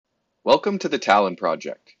Welcome to the Talon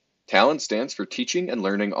Project. Talon stands for Teaching and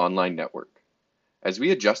Learning Online Network. As we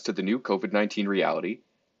adjust to the new COVID-19 reality,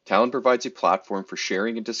 Talon provides a platform for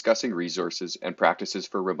sharing and discussing resources and practices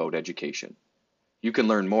for remote education. You can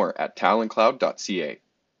learn more at taloncloud.ca.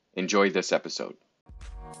 Enjoy this episode.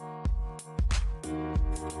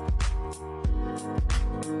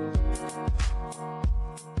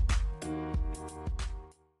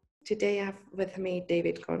 Today I have with me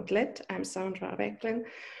David Gauntlet. I'm Sandra Becklin.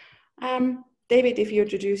 David, if you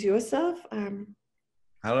introduce yourself.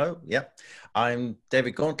 Hello, yeah. I'm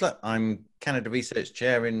David Gauntlet. I'm Canada Research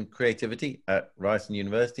Chair in Creativity at Ryerson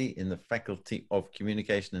University in the Faculty of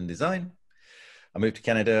Communication and Design. I moved to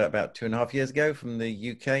Canada about 2.5 years ago from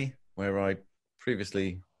the UK, where I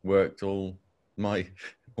previously worked all my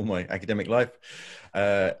academic life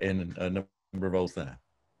in a number of roles there.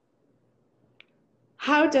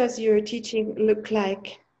 How does your teaching look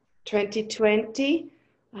like 2020,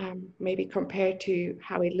 maybe compared to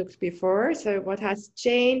how it looked before? So what has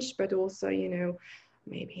changed, but also,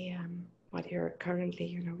 maybe what you're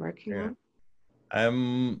currently, working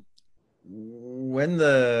on? When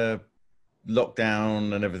the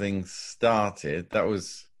lockdown and everything started, that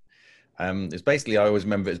was it's basically, I always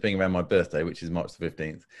remember it as being around my birthday, which is March the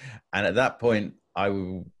 15th, and at that point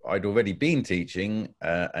I'd already been teaching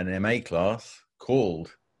an MA class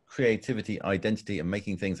called Creativity, Identity and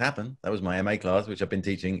Making Things Happen. That was my MA class, which I've been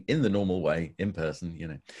teaching in the normal way, in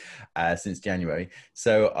person, since January.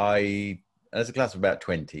 So as a class of about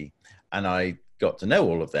 20, and I got to know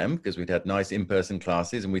all of them because we'd had nice in-person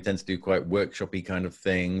classes, and we tend to do quite workshopy kind of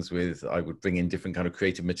things I would bring in different kind of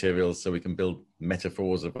creative materials so we can build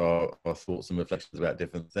metaphors of our thoughts and reflections about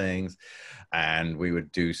different things. And we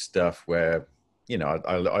would do stuff where, I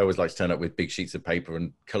always like to turn up with big sheets of paper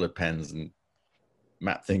and colored pens and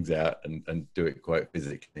map things out and do it quite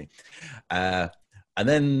physically. And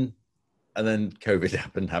then COVID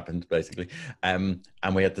happened basically. And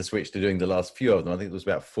we had to switch to doing the last few of them. I think there was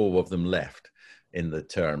about 4 of them left in the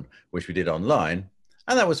term, which we did online.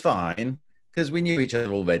 And that was fine because we knew each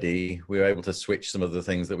other already. We were able to switch some of the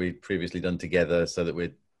things that we'd previously done together so that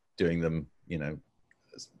we're doing them,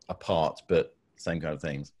 apart, but same kind of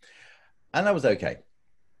things. And that was okay.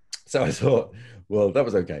 So I thought, well, that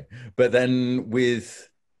was okay. But then with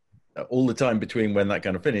all the time between when that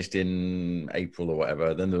kind of finished in April or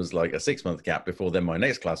whatever, then there was like a 6-month gap before then my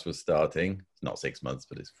next class was starting. It's not 6 months,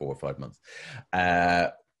 but it's 4 or 5 months.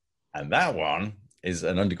 And that one is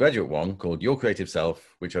an undergraduate one called Your Creative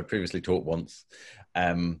Self, which I'd previously taught once,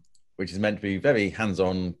 which is meant to be very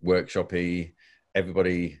hands-on, workshopy,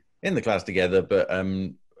 everybody in the class together. But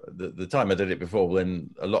the time I did it before, then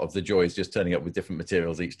a lot of the joy is just turning up with different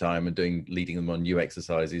materials each time and leading them on new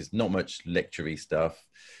exercises, not much lecture-y stuff.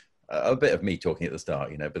 A bit of me talking at the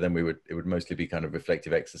start, but then it would mostly be kind of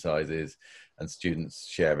reflective exercises and students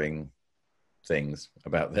sharing things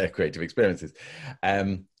about their creative experiences.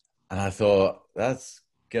 And I thought, that's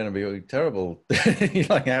going to be terrible.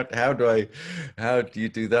 Like, how do you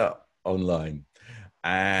do that online?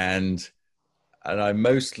 And I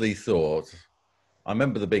mostly thought, I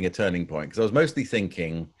remember there being a turning point because I was mostly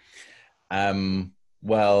thinking,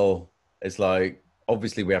 well, it's like,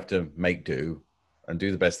 obviously we have to make do and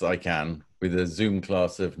do the best that I can with a Zoom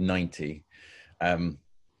class of 90.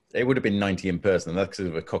 It would have been 90 in person, and that's sort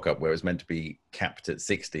of a cock-up where it was meant to be capped at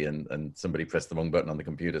 60 and somebody pressed the wrong button on the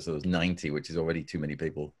computer, so there's 90, which is already too many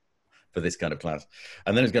people for this kind of class.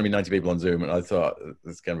 And then it's going to be 90 people on Zoom, and I thought,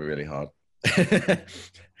 it's going to be really hard.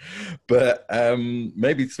 But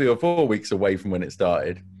maybe 3 or 4 weeks away from when it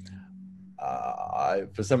started,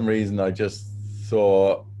 for some reason, I just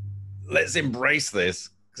thought, let's embrace this.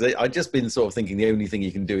 Because I'd just been sort of thinking the only thing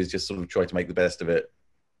you can do is just sort of try to make the best of it,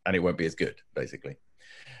 and it won't be as good, basically.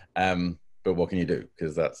 But what can you do?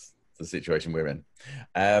 Because that's the situation we're in.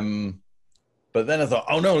 But then I thought,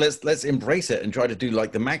 oh no, let's embrace it and try to do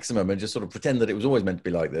like the maximum and just sort of pretend that it was always meant to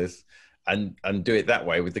be like this, and do it that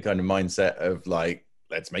way with the kind of mindset of like,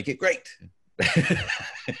 let's make it great.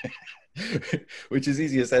 Which is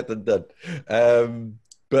easier said than done.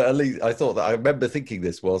 But at least I thought that I remember thinking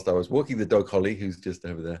this whilst I was walking the dog Holly, who's just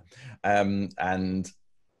over there, and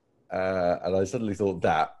I suddenly thought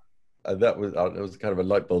that it was kind of a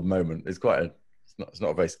light bulb moment. It's not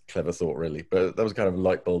a very clever thought really, but that was kind of a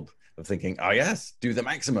light bulb of thinking, oh yes, do the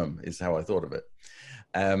maximum is how I thought of it,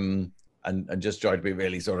 and just try to be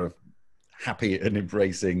really sort of happy and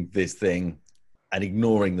embracing this thing, and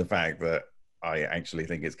ignoring the fact that I actually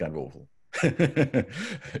think it's kind of awful.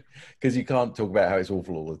 Because you can't talk about how it's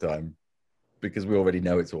awful all the time because we already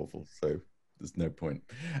know it's awful, so there's no point.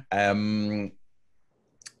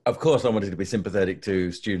 Of course, I wanted to be sympathetic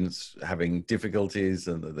to students having difficulties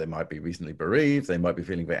and that they might be recently bereaved, they might be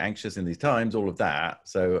feeling very anxious in these times, all of that.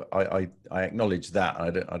 So I acknowledge that. I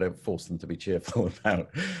don't force them to be cheerful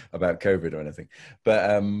about COVID or anything.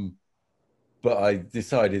 But I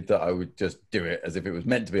decided that I would just do it as if it was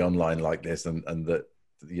meant to be online like this, and that,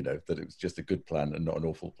 you know, that it was just a good plan and not an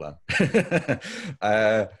awful plan.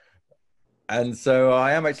 And so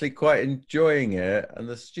I am actually quite enjoying it, and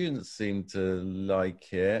the students seem to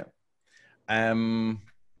like it.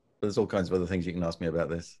 There's all kinds of other things you can ask me about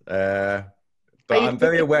this. But I'm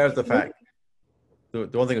very aware of the fact, the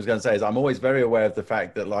one thing I was going to say is I'm always very aware of the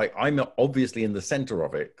fact that, like, I'm obviously in the center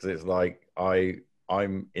of it, because it's like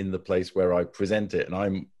I'm in the place where I present it, and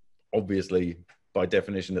I'm obviously by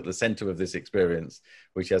definition at the center of this experience,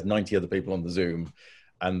 which has 90 other people on the Zoom,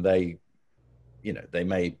 and they, you know, they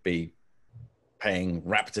may be paying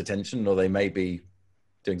rapt attention, or they may be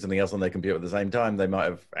doing something else on their computer at the same time. They might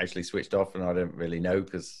have actually switched off, and I don't really know,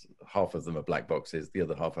 because half of them are black boxes, the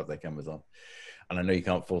other half have their cameras on. And I know you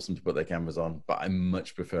can't force them to put their cameras on, but I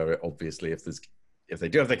much prefer it, obviously, if they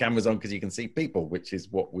do have their cameras on, because you can see people, which is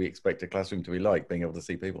what we expect a classroom to be like, being able to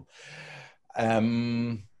see people.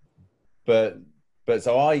 But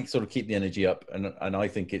so I sort of keep the energy up, and I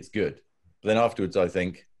think it's good. But then afterwards I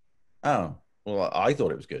think, oh, well, I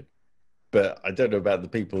thought it was good, but I don't know about the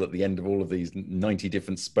people at the end of all of these 90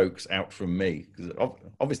 different spokes out from me, because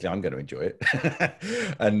obviously I'm going to enjoy it.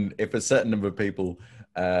 And if a certain number of people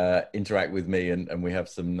interact with me, and we have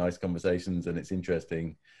some nice conversations and it's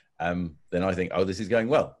interesting, then I think, oh, this is going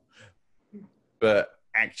well. But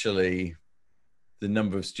actually, the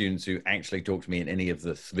number of students who actually talk to me in any of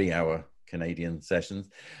the 3-hour Canadian sessions,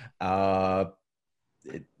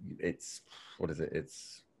 it's, what is it?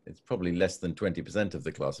 It's probably less than 20% of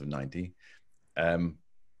the class of 90,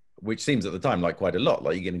 which seems at the time like quite a lot.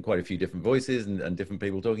 Like, you're getting quite a few different voices and different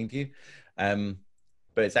people talking to you.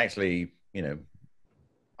 But it's actually, you know,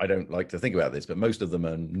 I don't like to think about this, but most of them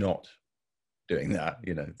are not doing that.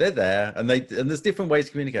 You know, they're there, and there's different ways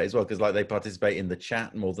to communicate as well, because like they participate in the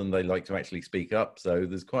chat more than they like to actually speak up. So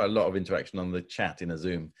there's quite a lot of interaction on the chat in a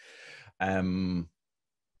Zoom. And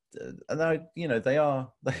you know, they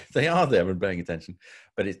are there and paying attention,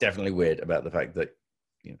 but it's definitely weird about the fact that,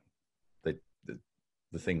 you know,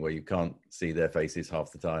 the thing where you can't see their faces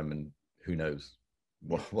half the time, and who knows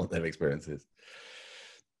what their experience is.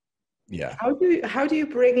 Yeah. How do you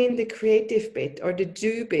bring in the creative bit or the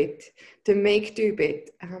do bit, the make do bit?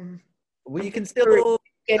 Well, you can still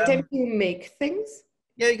get them to make things.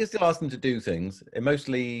 Yeah, you can still ask them to do things, and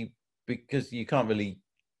mostly because you can't really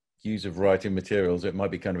use a variety of materials. It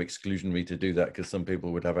might be kind of exclusionary to do that, because some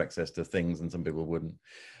people would have access to things and some people wouldn't.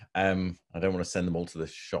 I don't want to send them all to the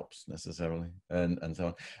shops necessarily, and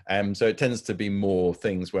so on. So it tends to be more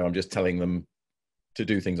things where I'm just telling them to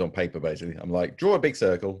do things on paper. Basically, I'm like, draw a big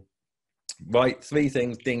circle, write 3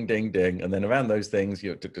 things, ding, ding, ding, and then around those things,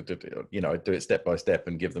 you know, do it step by step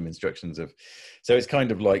and give them instructions of. So it's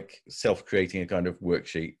kind of like self-creating a kind of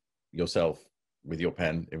worksheet yourself with your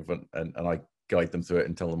pen in front, and I guide them through it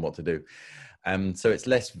and tell them what to do. So it's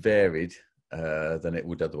less varied than it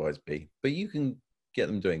would otherwise be, but you can get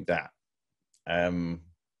them doing that. I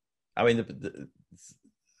mean,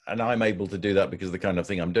 and I'm able to do that because of the kind of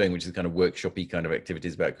thing I'm doing, which is kind of workshopy kind of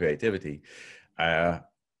activities about creativity. I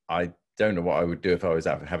don't know what I would do if I was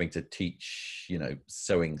out having to teach, you know,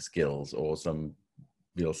 sewing skills or some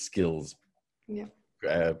real skills, you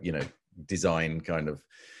know, design kind of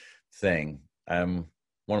thing.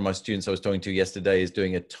 One of my students I was talking to yesterday is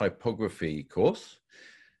doing a typography course,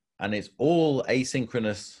 and it's all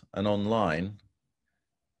asynchronous and online.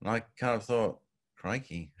 And I kind of thought,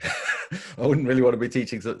 crikey, I wouldn't really want to be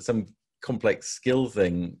teaching some complex skill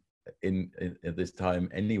thing at this time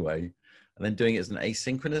anyway. And then doing it as an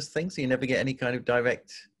asynchronous thing, so you never get any kind of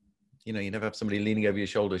direct, you know, you never have somebody leaning over your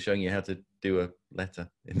shoulder showing you how to do a letter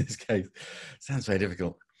in this case. Sounds very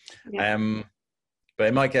difficult. Yeah. But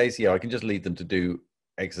in my case, yeah, I can just lead them to do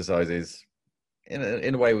exercises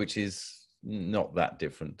in a way which is not that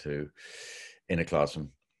different to in a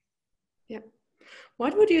classroom. Yeah.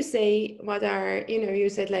 What would you say, what are, you know, you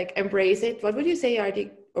said like embrace it. What would you say are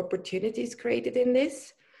the opportunities created in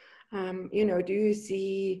this? You know, do you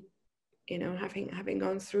see, you know, having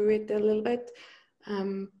gone through it a little bit,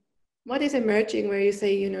 what is emerging where you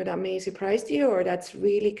say, you know, that may surprise you, or that's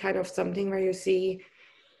really kind of something where you see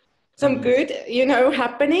some good, you know,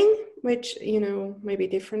 happening, which, you know, may be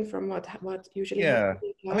different from what usually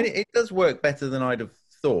happens. I mean, it does work better than I'd have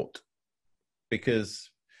thought, because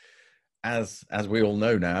as we all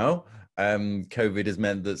know now, COVID has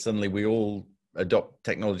meant that suddenly we all adopt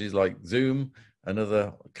technologies like Zoom and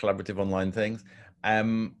other collaborative online things.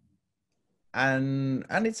 Um, and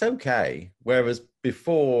it's okay. Whereas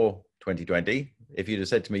before 2020, if you'd have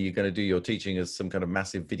said to me you're going to do your teaching as some kind of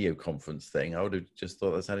massive video conference thing, I would have just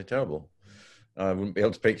thought that sounded terrible. I wouldn't be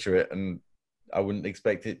able to picture it, and I wouldn't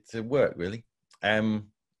expect it to work really. And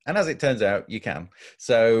as it turns out, you can.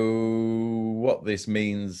 So what this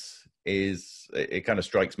means is it kind of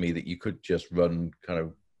strikes me that you could just run kind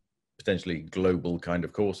of potentially global kind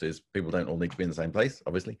of courses. People don't all need to be in the same place,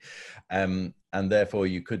 obviously. And therefore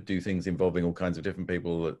you could do things involving all kinds of different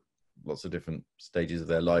people at lots of different stages of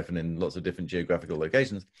their life and in lots of different geographical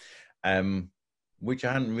locations, which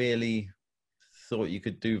I hadn't really thought you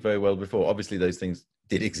could do very well before. Obviously those things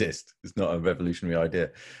did exist. It's not a revolutionary idea,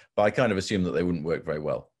 but I kind of assumed that they wouldn't work very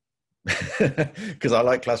well because I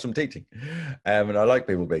like classroom teaching, and I like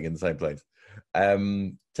people being in the same place.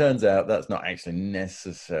 Turns out that's not actually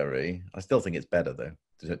necessary. I still think it's better though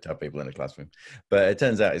to have people in a classroom, but it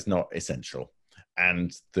turns out it's not essential.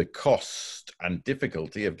 And the cost and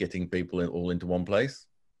difficulty of getting people all into one place,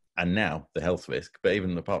 and now the health risk, but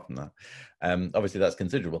even apart from that, obviously that's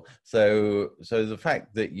considerable. So the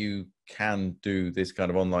fact that you can do this kind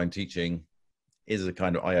of online teaching is a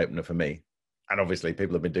kind of eye-opener for me. And obviously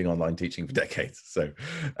people have been doing online teaching for decades. So,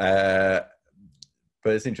 but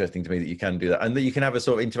it's interesting to me that you can do that and that you can have a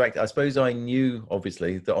sort of interact. I suppose I knew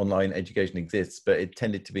obviously that online education exists, but it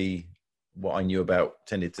tended to be, what I knew about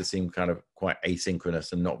tended to seem kind of quite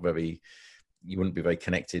asynchronous and not very, you wouldn't be very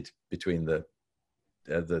connected between the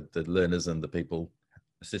learners and the people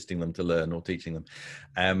assisting them to learn or teaching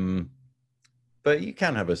them. But you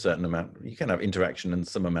can have a certain amount, you can have interaction and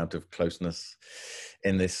some amount of closeness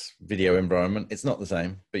in this video environment. It's not the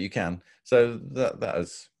same, but you can. So that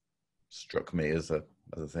has struck me as a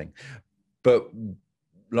thing. But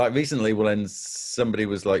like recently, well, then somebody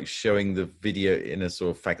was like showing the video in a sort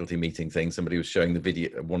of faculty meeting thing. Somebody was showing the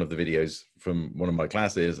video, one of the videos from one of my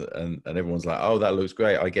classes, and everyone's like, "Oh, that looks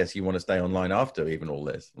great. I guess you want to stay online after even all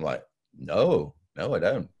this." I'm like, no, I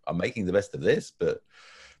don't. I'm making the best of this, but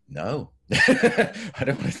no, I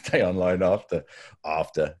don't want to stay online after.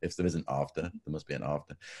 If there isn't after, there must be an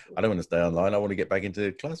after. I don't want to stay online. I want to get back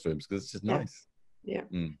into classrooms because it's just nice. Yeah.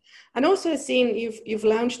 And also I've seen you've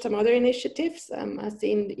launched some other initiatives. I've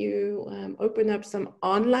seen you open up some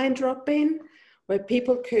online drop-in where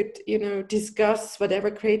people could, discuss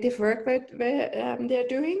whatever creative work they're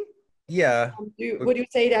doing. Yeah. Would you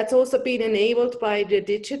say that's also been enabled by the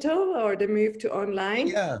digital or the move to online?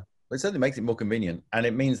 Yeah, it certainly makes it more convenient, and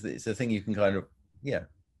it means that it's a thing you can kind of,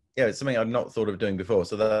 it's something I'd not thought of doing before.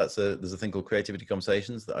 So there's a thing called Creativity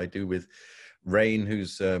Conversations that I do with Rain,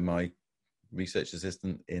 who's my research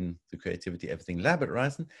assistant in the Creativity Everything Lab at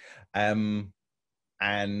Ryerson. And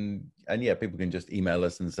yeah, people can just email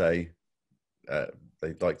us and say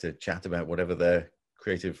they'd like to chat about whatever their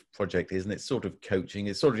creative project is, and it's sort of coaching.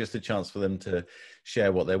 It's sort of just a chance for them to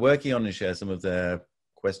share what they're working on and share some of their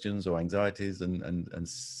questions or anxieties and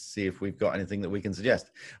see if we've got anything that we can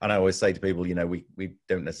suggest. And I always say to people, we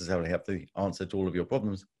don't necessarily have the answer to all of your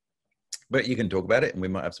problems, but you can talk about it and we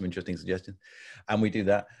might have some interesting suggestions, and we do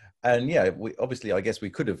that. And yeah, we obviously, I guess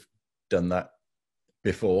we could have done that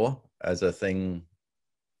before as a thing.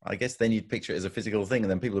 I guess then you'd picture it as a physical thing,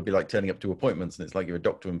 and then people would be like turning up to appointments, and it's like you're a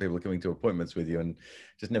doctor and people are coming to appointments with you, and it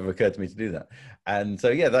just never occurred to me to do that. And so,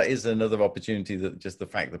 yeah, that is another opportunity, that just the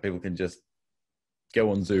fact that people can just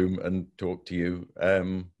go on Zoom and talk to you.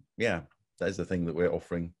 Yeah, that is the thing that we're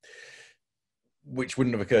offering, which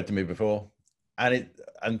wouldn't have occurred to me before. And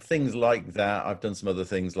things like that. I've done some other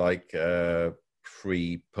things like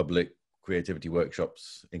free public creativity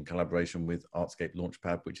workshops in collaboration with Artscape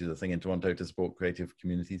Launchpad, which is a thing in Toronto to support creative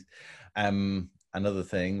communities, and other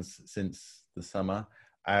things since the summer.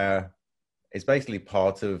 It's basically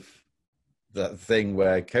part of that thing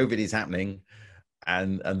where COVID is happening,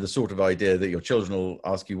 and the sort of idea that your children will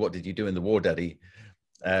ask you, "What did you do in the war, Daddy?"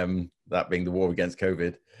 That being the war against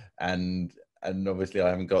COVID, and obviously I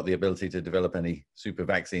haven't got the ability to develop any super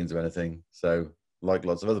vaccines or anything, so like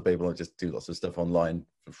lots of other people, I just do lots of stuff online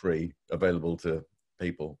for free, available to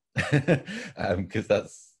people, because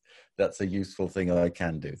that's a useful thing I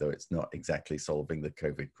can do, though it's not exactly solving the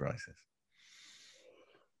COVID crisis.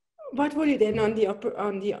 What would you then on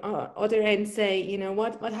the other end say,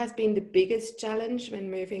 what has been the biggest challenge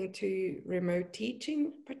when moving to remote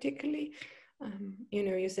teaching, particularly?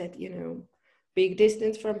 You said, big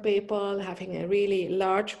distance from people, having a really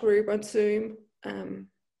large group on Zoom.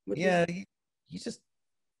 You just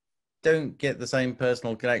don't get the same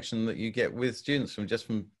personal connection that you get with students from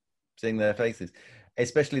seeing their faces,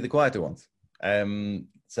 especially the quieter ones.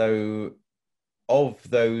 So of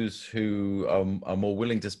those who are more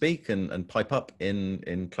willing to speak and pipe up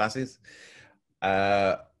in classes,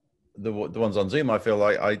 The ones on Zoom, I feel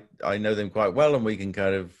like I know them quite well, and we can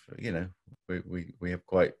kind of, you know, we have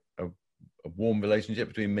quite a warm relationship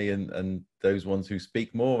between me and those ones who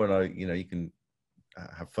speak more, and you know, you can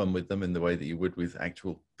have fun with them in the way that you would with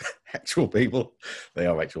actual people. They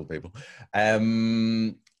are actual people.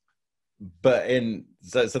 But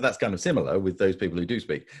so that's kind of similar with those people who do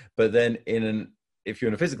speak. But then if you're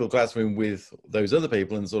in a physical classroom with those other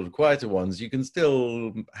people and sort of quieter ones, you can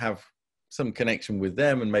still have some connection with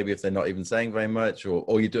them, and maybe if they're not even saying very much, or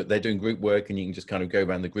they're doing group work, and you can just kind of go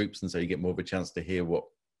around the groups, and so you get more of a chance to hear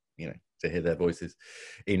to hear their voices,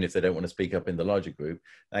 even if they don't want to speak up in the larger group,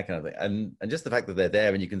 that kind of thing. And just the fact that they're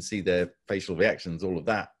there and you can see their facial reactions, all of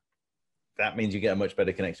that means you get a much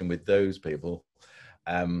better connection with those people.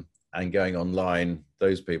 And going online,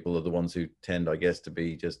 those people are the ones who tend, I guess, to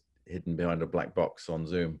be just hidden behind a black box on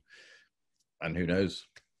Zoom, and who knows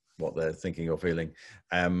what they're thinking or feeling.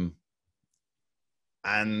 And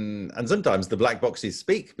sometimes the black boxes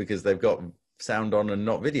speak because they've got sound on and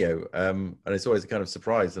not video, and it's always a kind of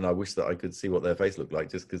surprise, and I wish that I could see what their face looked like,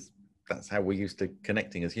 just because that's how we're used to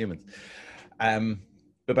connecting as humans.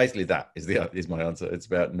 But basically that is my answer. It's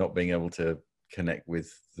about not being able to connect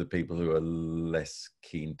with the people who are less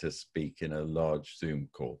keen to speak in a large Zoom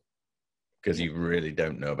call, because you really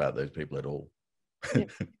don't know about those people at all. Yeah.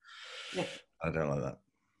 Yeah. I don't like that.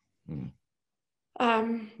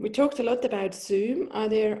 We talked a lot about Zoom. Are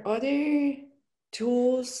there other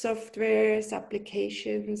tools, softwares,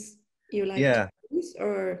 applications you like to use,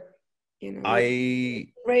 or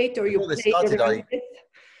great, or you play around with?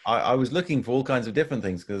 I was looking for all kinds of different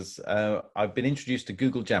things, because I've been introduced to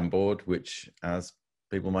Google Jamboard, which, as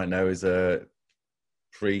people might know, is a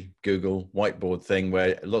free Google whiteboard thing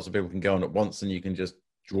where lots of people can go on at once, and you can just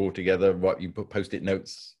draw together what you put post-it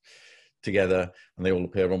notes together, and they all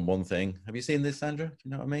appear on one thing. Have you seen this, Sandra? Do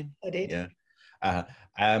you know what I mean? I did. Yeah.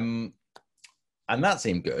 And that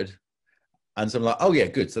seemed good. And so I'm like, oh yeah,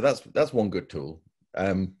 good. So that's one good tool.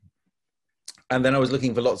 And then I was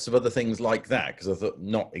looking for lots of other things like that, because I thought,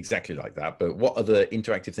 not exactly like that, but what other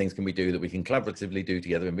interactive things can we do that we can collaboratively do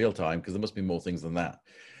together in real time? Because there must be more things than that.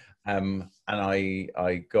 And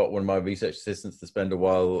I got one of my research assistants to spend a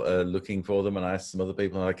while looking for them, and I asked some other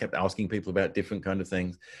people, and I kept asking people about different kind of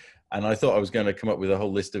things. And I thought I was going to come up with a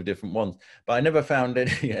whole list of different ones, but I never found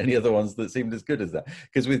any other ones that seemed as good as that.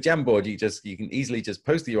 Because with Jamboard, you can easily just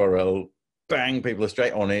post the URL, bang, people are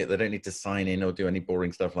straight on it. They don't need to sign in or do any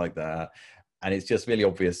boring stuff like that. And it's just really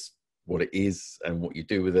obvious what it is and what you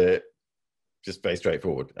do with it. Just very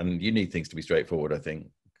straightforward. And you need things to be straightforward, I think.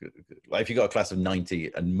 Like if you've got a class of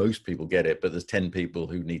 90 and most people get it, but there's 10 people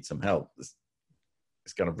who need some help,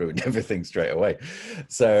 it's going to ruin everything straight away.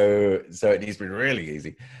 So it needs to be really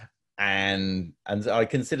easy. And I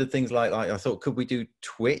considered things like I thought, could we do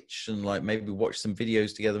Twitch and like maybe watch some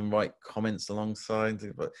videos together and write comments alongside?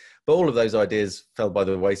 But all of those ideas fell by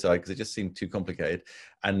the wayside because it just seemed too complicated.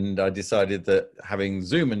 And I decided that having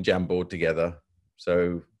Zoom and Jamboard together,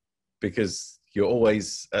 so because you're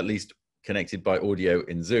always at least connected by audio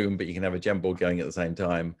in Zoom, but you can have a Jamboard going at the same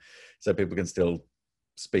time, so people can still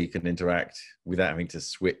speak and interact without having to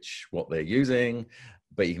switch what they're using.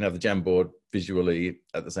 But you can have the Jamboard visually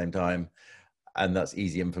at the same time, and that's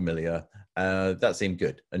easy and familiar. That seemed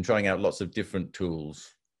good. And trying out lots of different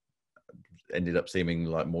tools ended up seeming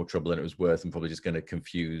like more trouble than it was worth, and probably just going to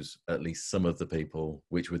confuse at least some of the people,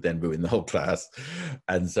 which would then ruin the whole class,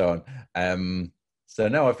 and so on. So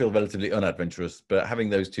now I feel relatively unadventurous, but having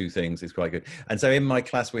those two things is quite good. And so in my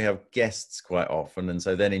class, we have guests quite often. And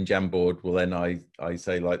so then in Jamboard, well, then I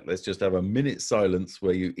say, like, let's just have a minute silence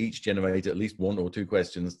where you each generate at least 1 or 2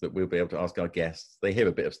 questions that we'll be able to ask our guests. They hear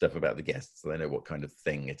a bit of stuff about the guests, so they know what kind of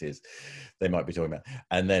thing it is they might be talking about.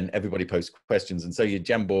 And then everybody posts questions. And so your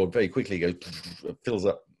Jamboard very quickly goes, fills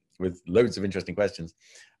up with loads of interesting questions.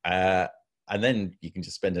 And then you can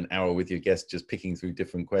just spend an hour with your guest just picking through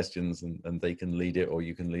different questions, and they can lead it or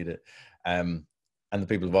you can lead it. And the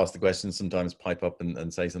people who've asked the questions sometimes pipe up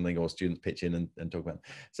and say something, or students pitch in and talk about it.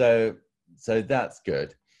 So that's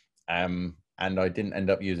good. And I didn't end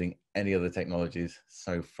up using any other technologies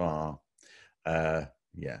so far.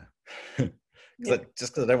 Yeah. Just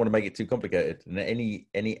because I don't want to make it too complicated. And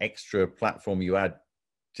any extra platform you add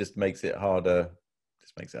just makes it harder.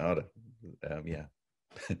 Yeah.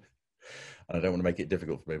 I don't want to make it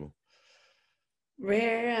difficult for people.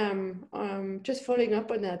 Where just following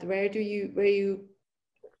up on that, where you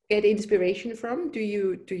get inspiration from? Do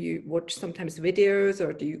you watch sometimes videos,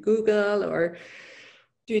 or do you Google, or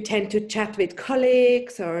Do you tend to chat with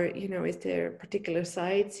colleagues, or is there particular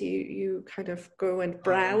sites you kind of go and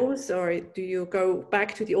browse, or do you go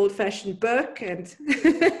back to the old-fashioned book and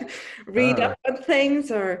read up on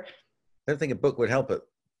things? Or I don't think a book would help at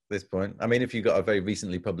this point. I mean, if you got a very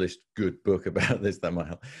recently published good book about this, that might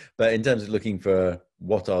help. But in terms of looking for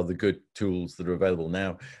what are the good tools that are available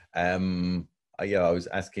now, I was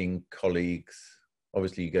asking colleagues.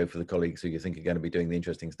 Obviously, you go for the colleagues who you think are going to be doing the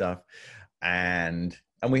interesting stuff, and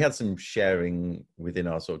we had some sharing within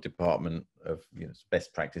our sort of department of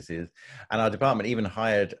best practices, and our department even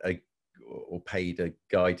hired or paid a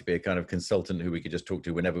guy to be a kind of consultant who we could just talk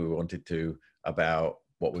to whenever we wanted to about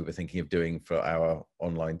what we were thinking of doing for our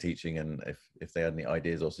online teaching, and if they had any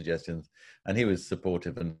ideas or suggestions. And he was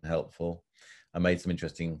supportive and helpful and made some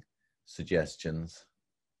interesting suggestions,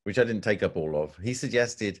 which I didn't take up all of. He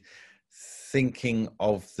suggested thinking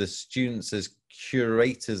of the students as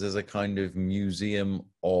curators, as a kind of museum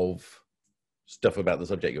of stuff about the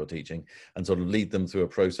subject you're teaching, and sort of lead them through a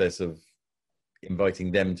process of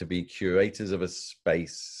inviting them to be curators of a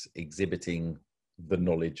space exhibiting the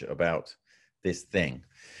knowledge about this thing,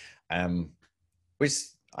 which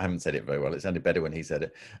I haven't said it very well. It sounded better when he said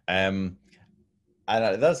it. And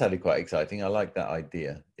that sounded quite exciting. I like that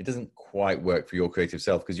idea. It doesn't quite work for your creative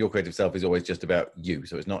self, because your creative self is always just about you.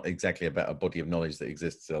 So it's not exactly about a body of knowledge that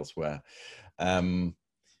exists elsewhere. But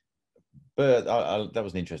that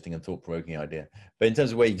was an interesting and thought-provoking idea. But in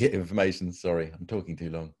terms of where you get information, sorry, I'm talking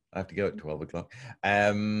too long. I have to go at 12 o'clock.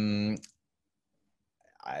 And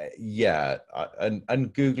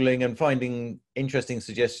Googling and finding interesting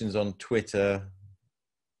suggestions on Twitter.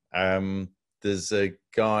 There's a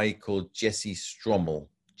guy called Jesse Strommel,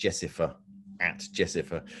 Jessifer,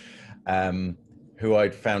 who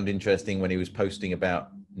I'd found interesting when he was posting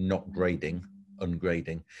about ungrading,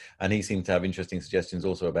 and he seemed to have interesting suggestions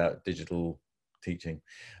also about digital teaching,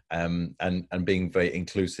 and being very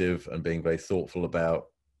inclusive and being very thoughtful about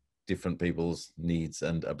different people's needs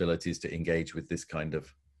and abilities to engage with this kind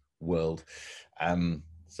of world.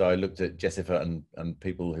 So I looked at Jessifer and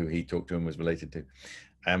people who he talked to and was related to.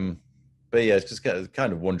 But yeah, it's just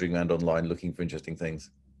kind of wandering around online looking for interesting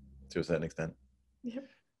things to a certain extent. Yep.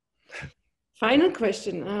 Final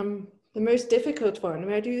question. The most difficult one,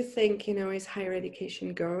 where do you think, is higher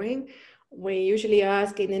education going? We usually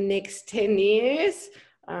ask in the next 10 years.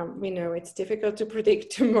 We know it's difficult to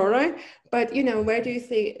predict tomorrow, but, where do you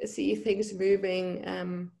see things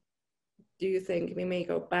moving? Do you think we may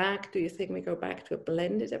go back? Do you think we go back to a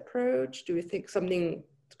blended approach? Do you think something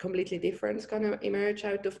completely different is going to emerge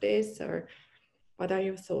out of this, or what are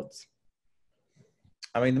your thoughts?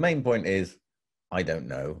 I mean, the main point is I don't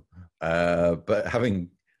know, but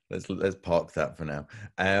let's park that for now,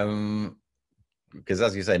 because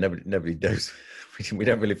as you say, nobody knows. We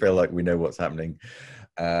don't really feel like we know what's happening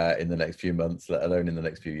in the next few months, let alone in the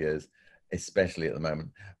next few years, especially at the moment.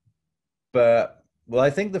 But I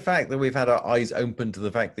think the fact that we've had our eyes open to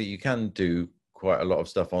the fact that you can do quite a lot of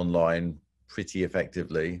stuff online pretty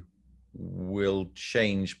effectively will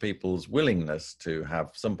change people's willingness to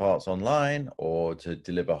have some parts online or to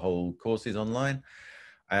deliver whole courses online,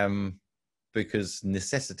 because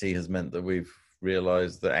necessity has meant that we've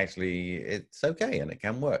realized that actually it's okay and it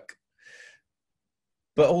can work.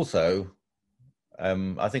 But also,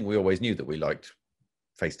 I think we always knew that we liked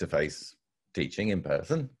face-to-face teaching in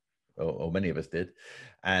person, or many of us did,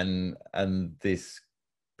 and this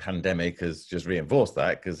pandemic has just reinforced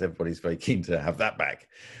that, because everybody's very keen to have that back.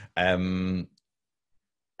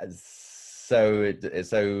 So it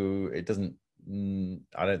doesn't,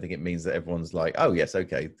 I don't think it means that everyone's like, oh yes,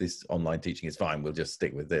 okay, this online teaching is fine, we'll just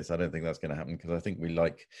stick with this. I don't think that's going to happen, because I think we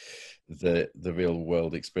like the real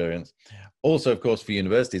world experience. Also, of course, for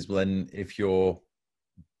universities, well, then if you're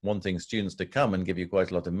wanting students to come and give you quite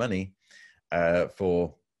a lot of money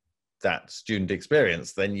for that student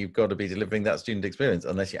experience, then you've got to be delivering that student experience,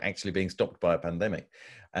 unless you're actually being stopped by a pandemic.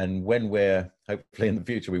 And when we're hopefully in the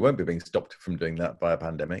future, we won't be being stopped from doing that by a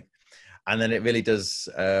pandemic. And then it really does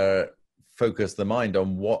focus the mind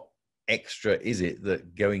on what extra is it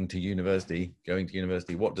that going to university,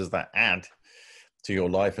 what does that add to your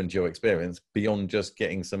life and to your experience beyond just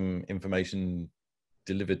getting some information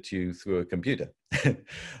delivered to you through a computer?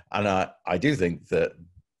 And I do think that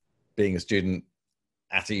being a student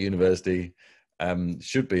at a university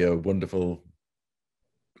should be a wonderful,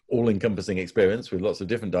 all-encompassing experience with lots of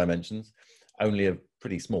different dimensions, only a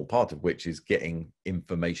pretty small part of which is getting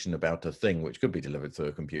information about a thing which could be delivered through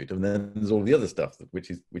a computer. And then there's all the other stuff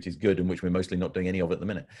which is good and which we're mostly not doing any of at the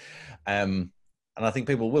minute. And I think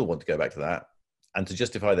people will want to go back to that. And to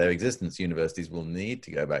justify their existence, universities will need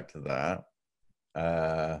to go back to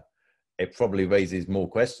that. it probably raises more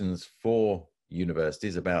questions for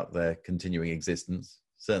universities about their continuing existence.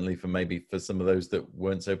 Certainly for some of those that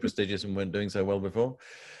weren't so prestigious and weren't doing so well before.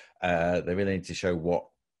 They really need to show what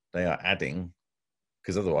they are adding,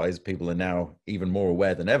 because otherwise people are now even more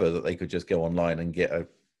aware than ever that they could just go online and get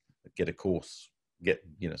a course,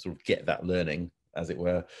 sort of get that learning, as it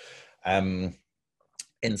were,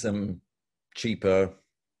 in some cheaper,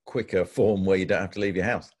 quicker form where you don't have to leave your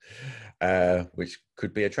house, which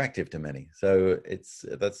could be attractive to many. So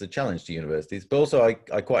that's a challenge to universities. But also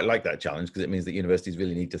I quite like that challenge, because it means that universities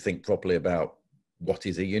really need to think properly about what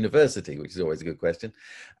is a university, which is always a good question,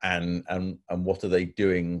 and what are they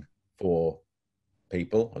doing for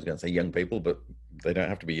people. I was going to say young people, but they don't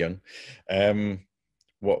have to be young.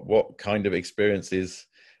 What kind of experiences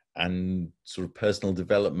and sort of personal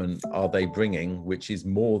development are they bringing, which is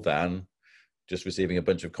more than just receiving a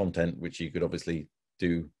bunch of content, which you could obviously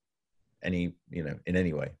do in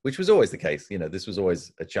any way, which was always the case. This was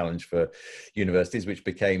always a challenge for universities, which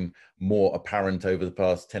became more apparent over the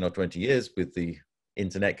past 10 or 20 years with the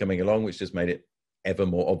internet coming along, which just made it ever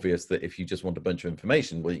more obvious that if you just want a bunch of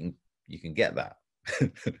information, well, you can get that.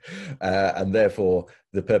 And therefore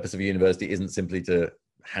the purpose of a university isn't simply to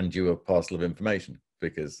hand you a parcel of information,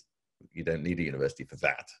 because you don't need a university for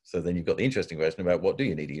that. So then you've got the interesting question about, what do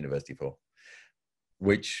you need a university for,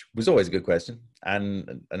 which was always a good question,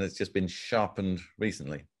 and it's just been sharpened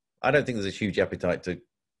recently. I don't think there's a huge appetite to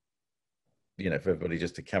for everybody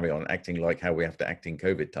just to carry on acting like how we have to act in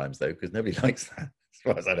COVID times, though, because nobody likes that. As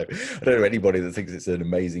far as I don't know anybody that thinks it's an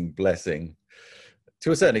amazing blessing.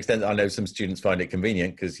 To a certain extent, I know some students find it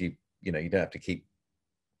convenient, because you don't have to keep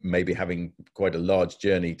maybe having quite a large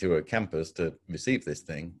journey to a campus to receive this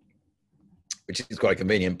thing, which is quite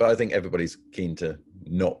convenient. But I think everybody's keen to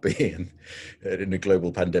not be in a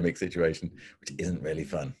global pandemic situation, which isn't really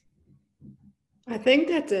fun. I think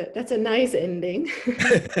that's a nice ending.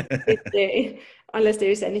 Unless there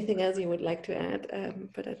is anything else you would like to add,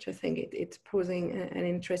 but I just think it's posing an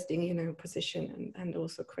interesting, position and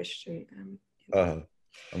also question.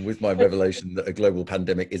 And with my revelation that a global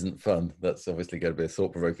pandemic isn't fun, that's obviously going to be a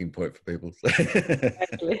thought-provoking point for people.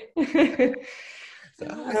 Exactly. So,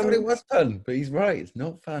 I thought it was fun, but he's right. It's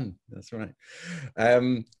not fun. That's right.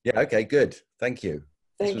 Yeah. Okay. Good. Thank you.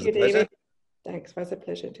 Thank you, David. Thanks. It was a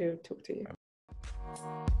pleasure to talk to you.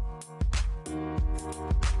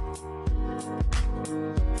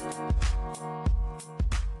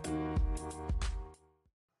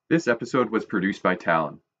 This episode was produced by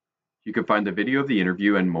Talon. You can find the video of the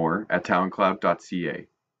interview and more at taloncloud.ca.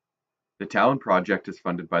 The Talon project is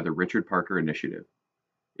funded by the Richard Parker Initiative.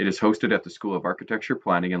 It is hosted at the School of Architecture,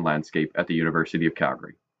 Planning and Landscape at the University of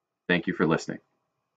Calgary. Thank you for listening.